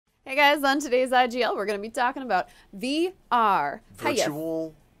Hey guys, on today's IGL, we're going to be talking about VR.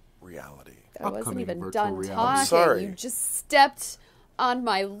 Virtual reality. I wasn't even virtual reality. reality. Talking. I'm sorry. You just stepped on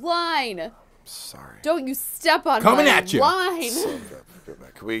my line. Sorry. Don't you step on Coming my at you. line.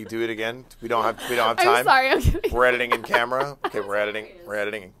 Can we do it again? We don't have time. I'm sorry. I'm kidding. We're editing in camera. Okay, we're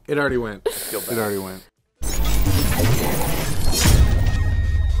editing. It already went. Feel bad. It already went.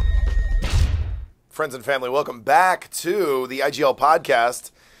 Friends and family, welcome back to the IGL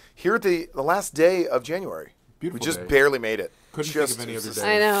Podcast. Here at the last day of January. Beautiful We just day. barely made it. Couldn't think of any other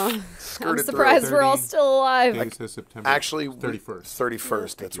day. I know. I'm Skirted through. surprised we're all 30 still alive. Days to September. Actually, 31st.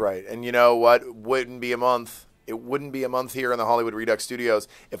 31st, that's right. And you know what? Wouldn't be a month. It wouldn't be a month here in the Hollywood Redux studios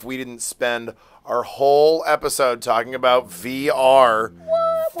if we didn't spend our whole episode talking about VR,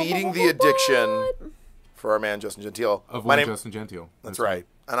 feeding the addiction for our man Justin Gentile. Of My one name, Justin Gentile. That's right.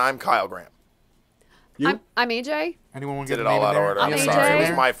 And I'm Kyle Graham. You? I'm AJ. Anyone want to Did get it a name all in out of there? order. I'm I'm AJ. sorry. It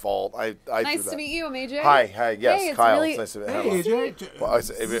was my fault. I Nice threw that. to meet you, I'm AJ. Hi, yes, Hey, it's Kyle. really- It's nice to meet Hey, you. AJ. Well, This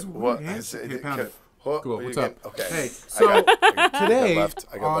is weird, man. Okay, pound it. Cool. What's up? Okay. Hey, I so got today left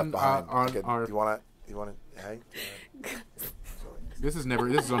on behind. on Good. our Do you want to? Hey. this is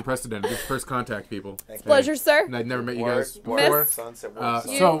unprecedented. This is first contact, people. Pleasure, sir. And I'd never met you Work, guys work, before. sunset work.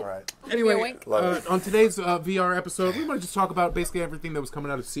 So All right. anyway, wink. Love it. on today's VR episode, we want to just talk about basically everything that was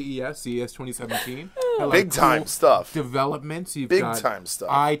coming out of CES 2017. Had a lot Big of time cool stuff. Developments. You've Big got time stuff.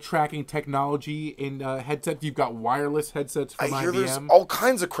 eye tracking technology in headsets. You've got wireless headsets from I hear there's IBM. all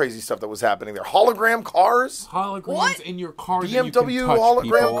kinds of crazy stuff that was happening there. Hologram cars. Holograms What? in your cars. that you can BMW touch, hologram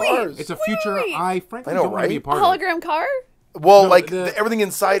people. cars. It's a future wait. I frankly I know, don't want to be a right? part of. Hologram car? Well, No, like the- everything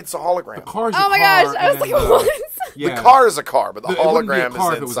inside, it's a hologram. Cars. Oh my gosh, I was like, what? Yeah. The car is a car, but the It wouldn't be a hologram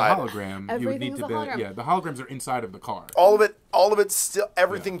car is if it was a inside. hologram. You would Everything need is to a be, hologram. yeah, the holograms are inside of the car. All of it's still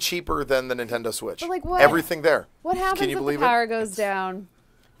everything cheaper than the Nintendo Switch. But, like, what? Everything there. What happens Can you if the believe power it? goes down?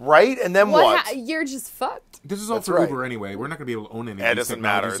 Right? And then what? You're just fucked. This is all That's for right. Uber anyway. We're not going to be able to own any Yeah, it of these doesn't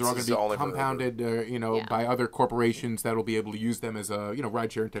matter. technologies. They're all It's going to only be for Uber. compounded, Yeah. by other corporations that will be able to use them as a,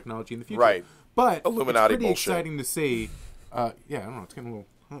 ride-sharing technology in the future. Right. But Illuminati it's pretty bullshit. exciting to see. Yeah, I don't know. It's getting a little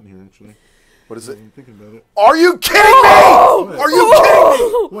hot in here, actually. What is it? I'm thinking about it. Are you kidding me? Are you kidding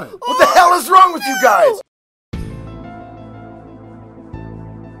me? What? What the hell is wrong with you guys?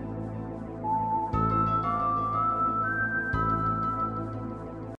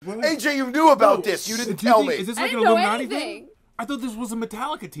 What? AJ, you knew about this. You didn't tell me. Is this I like an didn't know Illuminati anything. thing? I thought this was a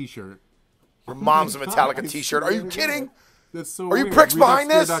Metallica T-shirt. Your mom's a Metallica t-shirt. Are you kidding? That's so Are you weird. pricks behind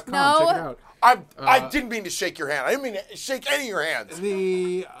this? Reduxgear.com. No. Check it out. I didn't mean to shake your hand. I didn't mean to shake any of your hands.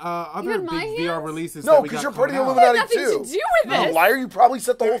 The other Even my big VR hands? releases No, that we because got you're part of the coming out. Illuminati Nothing too. to do with You this. liar! You probably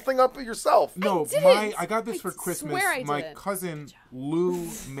set the whole thing up yourself. No, didn't. I got this I for Christmas. swear I My didn't. cousin Lou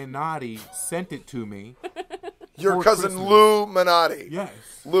Minotti sent it to me. Your For cousin Christmas. Lou Minotti. Yes.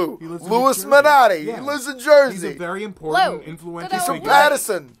 Lou. He lives in Louis New Jersey. Minotti. Yeah. He lives in He's Jersey. a very important, Lou. influential He's From from figure.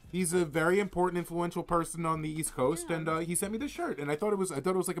 Paterson. He's a very important, influential person on the East Coast, and he sent me this shirt, and I thought it was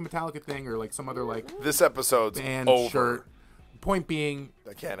like a Metallica thing or like some other like This episode's band over. shirt. Point being,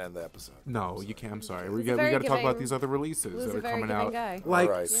 I can't end the episode. no, you can't. I'm sorry. We Lou's a got very to talk about giving- these other releases Lou's that a are very coming giving out, guy. like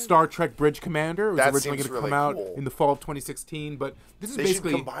All right. Star Trek Bridge Commander. It was That originally seems going to really come out cool. in the fall of 2016, but this is They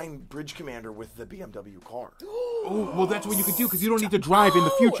basically. should combine Bridge Commander with the BMW car. Oh, well, that's what you could do because you don't need to drive in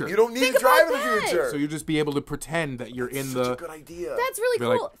the future. You don't need Think to drive in about the that. future. So you'll just be able to pretend that you're in Such the a good idea. That's really Be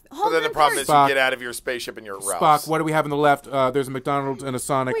like- cool. but then the Hologram problem cars- is you Spock. get out of your spaceship and you're Ralph's. Spock. What do we have on the left? There's a McDonald's and a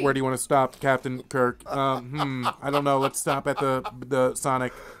Sonic. Wait. Where do you want to stop, Captain Kirk? I don't know. Let's stop at the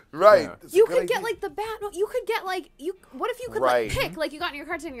Sonic. Right. Yeah. That's a You good could get idea. like the Batman. You could get like you. What if you could Right. like pick like you got in your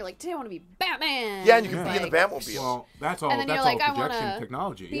car today and you're like today I want to be Batman. Yeah, and you can be in Like, the Batmobile. Well, that's all. And then That's you're like, all I wanna projection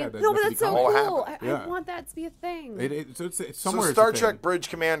technology. be- Yeah, no, but that's so All cool. happened. Yeah. I want that to be a thing. So it's So somewhere. it's a Star thing. Trek Bridge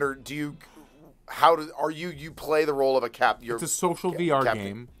Commander, you play the role of a It's a social VR captain.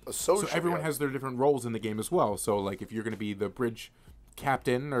 game. A social so everyone VR. has their different roles in the game as well. So like if you're going to be the bridge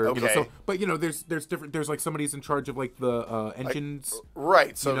captain or Okay. but there's different. There's like somebody's in charge of like the engines.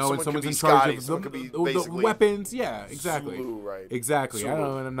 Right. So You know, and someone could someone's be in charge Scotty, of someone could be the basically weapons. Yeah, exactly. Sulu, right. Exactly. I Sulu. don't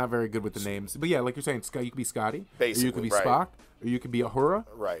know, and I'm not very good with the names. But yeah, like you're saying, you could be Scotty. Or you Basically, could be right. Spock. Or you could be Uhura.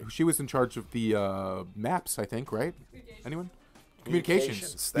 Right. She was in charge of the maps, I think, right? Anyone?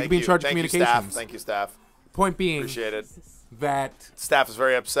 Communications. Thank could be in charge of Thank you, communications. staff. Thank you, staff. Point being Appreciate it. that Staff is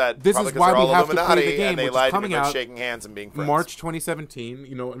very upset. This probably is 'cause why they're we all have to play Illuminati, the game, and they which is lied to me coming about out shaking hands and being friends. March 2017,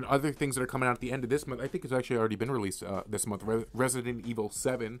 and other things that are coming out at the end of this month. I think it's actually already been released this month. Resident Evil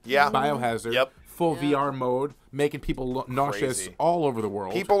 7, Yeah. Biohazard, Yep. full VR mode, making people nauseous Crazy. all over the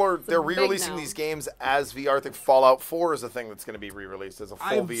world. They're big re-releasing no. these games as VR. I think Fallout 4 is a thing that's going to be re-released as a full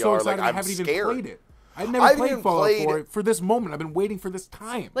I'm VR. so excited. Like I I'm haven't scared. even played it. I've never played Fallout 4 for this moment. I've been waiting for this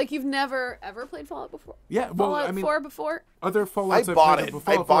time. Like you've never ever played Fallout before? Yeah, well, Fallout I mean, 4 before? Other Fallouts I bought it.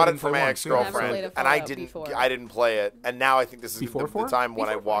 before, I bought it didn't for play my once. ex-girlfriend, Never played a and I Fallout didn't. before. I didn't play it, and now I think this is Before the 4? time when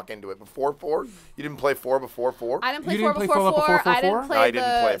I walk into it. Before 4, you didn't play 4 before 4. I didn't play You 4 didn't play before Fallout 4. before I didn't 4? play I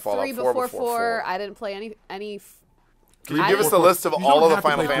didn't play Fallout 3 4 before before 4. 4. I didn't play any. Can you I give us didn't- the list of You all don't of the have to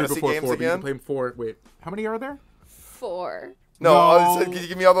Final play 3 Fantasy before games 4, but you can again? play 4. Wait, how many are there? 4. No, I No. said, can you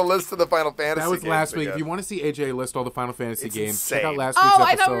give me all the list of the Final Fantasy That was games last week. again? If you want to see AJ list all the Final Fantasy It's games, check out insane. last week's Oh,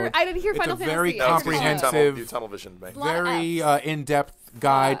 I episode. thought I didn't hear Final It's a very Fantasy. No, it's 'cause comprehensive, you tunnel visioned me. Lot of very Fs. in-depth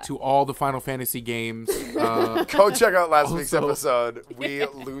guide to all the Final Fantasy games. Go check out last week's Also- episode. We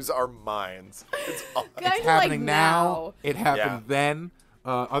lose our minds. It's awesome. Guys It's are like happening now. It happened Yeah. then.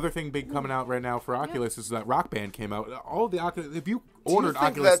 Other thing big coming out right now for Oculus is that Rock Band came out. All the Oculus. If you ordered Do you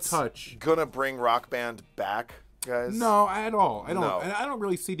think Oculus that's Touch, gonna bring Rock Band back, guys? no, at all. I don't. No. And I don't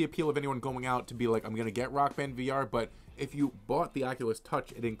really see the appeal of anyone going out to be like, I'm gonna get Rock Band VR. But if you bought the Oculus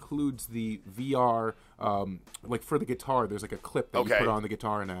Touch, it includes the VR. Like for the guitar, there's like a clip that you Okay. put on the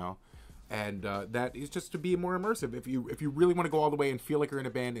guitar now. And that is just to be more immersive. If you really want to go all the way and feel like you're in a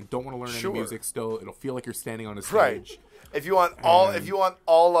band and don't want to learn Sure. any music, still it'll feel like you're standing on a stage. Right. If you want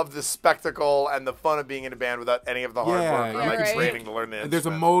all of the spectacle and the fun of being in a band without any of the hard Yeah, work or yeah, like right. training to learn the And instrument. there's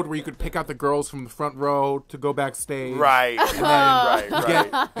a mode where you could pick out the girls from the front row to go backstage. Right. right.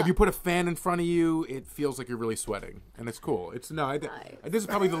 Again, if you put a fan in front of you, it feels like you're really sweating, and it's cool. It's this is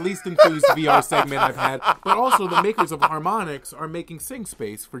probably the least enthused VR segment I've had. But also, the makers of Harmonix are making Sing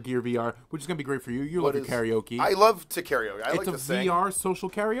Space for Gear VR, which is gonna be great for you. You love your karaoke. I love to karaoke. I it's like a to sing. VR social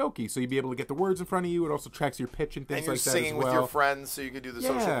karaoke, so you'd be able to get the words in front of you. It also tracks your pitch and things And you're like that singing as well. with your friends, so you can do the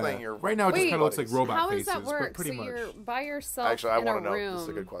social thing. You're Right now, it just Wait. kind of looks like robot How faces, does that work? but pretty So much. you're by yourself Actually, I in want a to know. room This is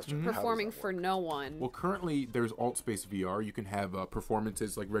a good question. How does performing that for work? no one. Well, currently there's Alt Space VR. You can have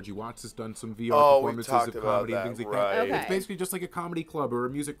performances like Reggie Watts has done some VR Oh, we performances talked of about comedy that, and things like right. that. Okay. It's basically just like a comedy club or a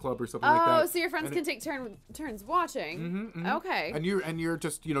music club or something like that. Oh, so your friends And can take turns watching. Okay. And you're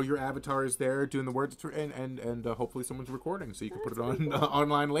just your avatar is there doing the words and hopefully someone's recording so you can put it on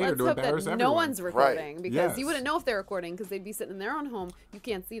online later Let's to hope embarrass that everyone. no one's recording because Yes. you wouldn't know if they're recording because they'd be sitting in their own home. You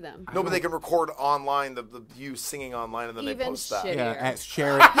can't see them. No, but they can record online the you singing online and then they Even post that. shittier. Yeah,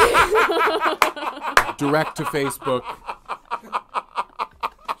 share it direct to Facebook.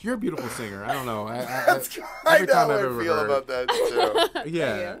 You're a beautiful singer. I don't know. I Every know time how I've I ever feel heard. about that too.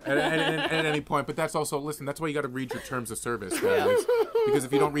 Yeah, at any point. But that's also, listen, that's why you got to read your terms of service, guys. Because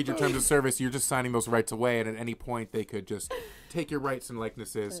if you don't read your terms of service, you're just signing those rights away. And at any point, they could just take your rights and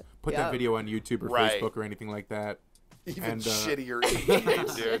likenesses, put that Yep. video on YouTube or Right. Facebook or anything like that. Even And, shittier,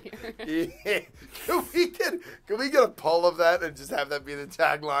 dude. Can we get a poll of that and just have that be the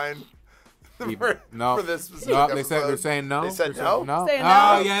tagline? No, for this specific no, episode? they're saying no. They said They're no? saying no. Saying Oh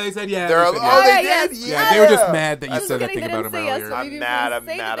no. yeah, they said yeah. They're They oh, said yes. they Yeah, did. yes. Yeah, they were just mad that you I was said that kidding, thing they about didn't him say yes, earlier. so I'm maybe mad, if I'm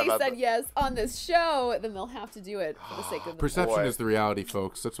they say mad that about they said that. yes on this show, then they'll have to do it for the sake of the Perception Boy. is the reality,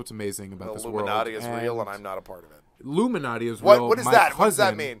 folks. That's what's amazing about The this Illuminati world. is real, and I'm not a part of it. Illuminati is real. What is My that? What does that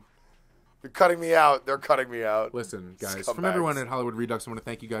cousin- mean? You're cutting me out. They're cutting me out. Listen, guys, Scumbags. from everyone at Hollywood Redux, I want to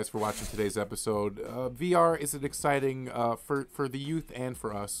thank you guys for watching today's episode. VR is an exciting for the youth and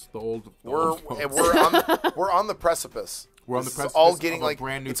for us, the old. We're folks. and we're on the precipice. We're on the This is precipice all getting of a like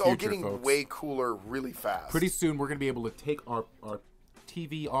brand new it's all future, getting folks. way cooler really fast. Pretty soon, we're going to be able to take our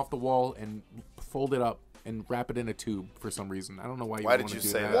TV off the wall and fold it up and wrap it in a tube for some reason. I don't know why you Why want did to you do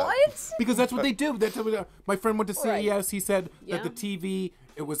say that. that? What? Because that's what they do. That's what, my friend went to CES. Right. He said Yeah. that the TV,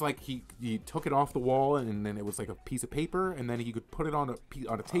 it was like he took it off the wall and then it was like a piece of paper and then he could put it on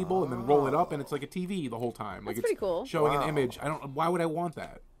a table and then roll it up and it's like a TV the whole time. Like That's it's pretty cool. showing Wow. an image. Why would I want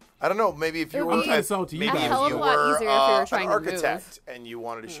that? I don't know. Maybe if you It were would be I'm trying to sell it to you maybe guys. if a hell of you a lot were easier if you were trying an to architect and you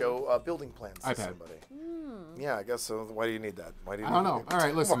wanted to show building plans to iPad. somebody. Yeah, I guess so. Why do you need that? Why do you I don't need know. it? All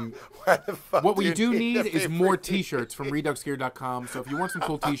right, listen. Why the fuck What we you do need a is paper more TV? T-shirts from ReduxGear.com. So if you want some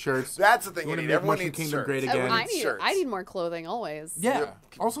cool T-shirts, That's the thing you you want to need. make Everyone Mushroom needs Kingdom shirts. great again. I need more clothing always. Yeah.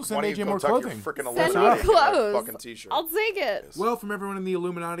 Also send Why don't AJ you go more tuck your clothing. frickin' Send Illuminati me in that clothes. Fucking t-shirt. I'll take it. Well, from everyone in the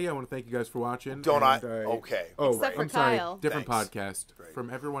Illuminati, I want to thank you guys for watching. Don't I? And, Okay. Oh, Except for I'm sorry. Kyle. Different Thanks. podcast. From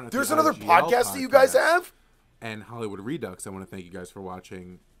everyone at There's the another IGL podcast that you guys have? And Hollywood Redux. I want to thank you guys for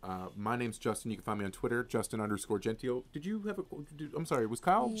watching. My name's Justin. You can find me on Twitter, Justin_Gentile. Did you have a? I'm sorry. Was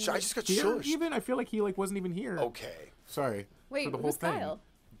Kyle? I just got here shushed. even? I feel like he wasn't even here. Okay. Sorry. Wait, for the whole who's thing. Kyle?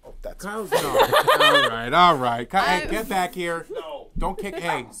 Oh, that's Kyle's not. All right. Hey, get back here. no. Don't kick.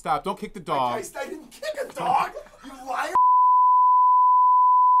 Hey, stop. Don't kick the dog. I didn't kick a dog. You liar.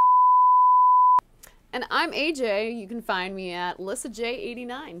 And I'm AJ. You can find me at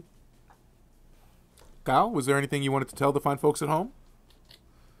LissaJ89. Kyle, was there anything you wanted to tell the fine folks at home?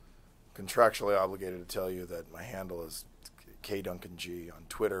 contractually obligated to tell you that my handle is KDuncanG on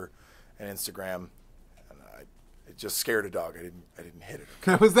Twitter and Instagram. And it just scared a dog. I didn't hit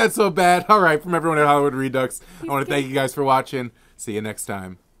it. Was that so bad? All right, from everyone at Hollywood Redux, I want to thank you guys for watching. See you next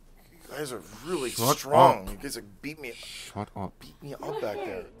time. You guys are really Shut strong. up. You guys beat me up back Hey.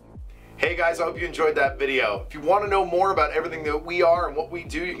 there. Hey guys, I hope you enjoyed that video. If you want to know more about everything that we are and what we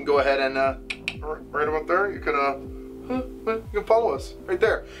do, you can go ahead and right up there, you can follow us right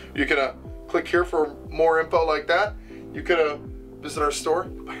there. You can click here for more info like that. You could visit our store,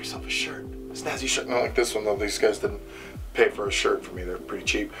 buy yourself a shirt, a snazzy shirt. Not like this one though. These guys didn't pay for a shirt for me. They're pretty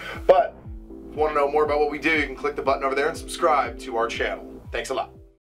cheap. But if you want to know more about what we do, you can click the button over there and subscribe to our channel. Thanks a lot.